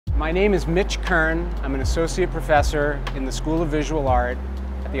My name is Mitch Kern. I'm an associate professor in the School of Visual Art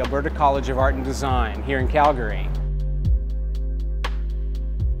at the Alberta College of Art and Design here in Calgary.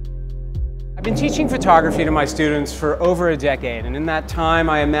 I've been teaching photography to my students for over a decade, and in that time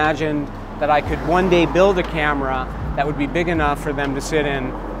I imagined that I could one day build a camera that would be big enough for them to sit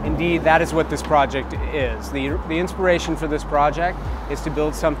in. Indeed, that is what this project is. The inspiration for this project is to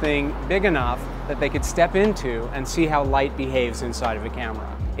build something big enough that they could step into and see how light behaves inside of a camera.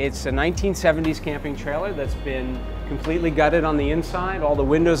 It's a 1970s camping trailer that's been completely gutted on the inside. All the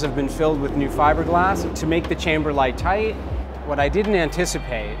windows have been filled with new fiberglass to make the chamber light tight. What I didn't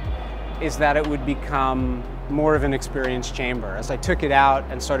anticipate is that it would become more of an experienced chamber. As I took it out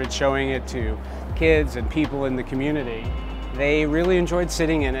and started showing it to kids and people in the community, they really enjoyed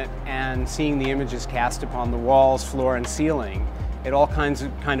sitting in it and seeing the images cast upon the walls, floor, and ceiling. It all kind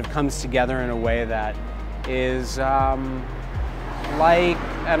of comes together in a way that is like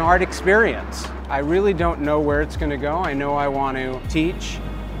an art experience. I really don't know where it's going to go. I know I want to teach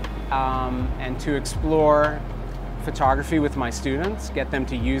and to explore photography with my students, get them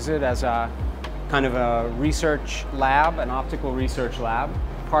to use it as a kind of a research lab, an optical research lab.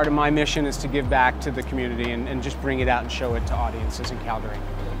 Part of my mission is to give back to the community and just bring it out and show it to audiences in Calgary.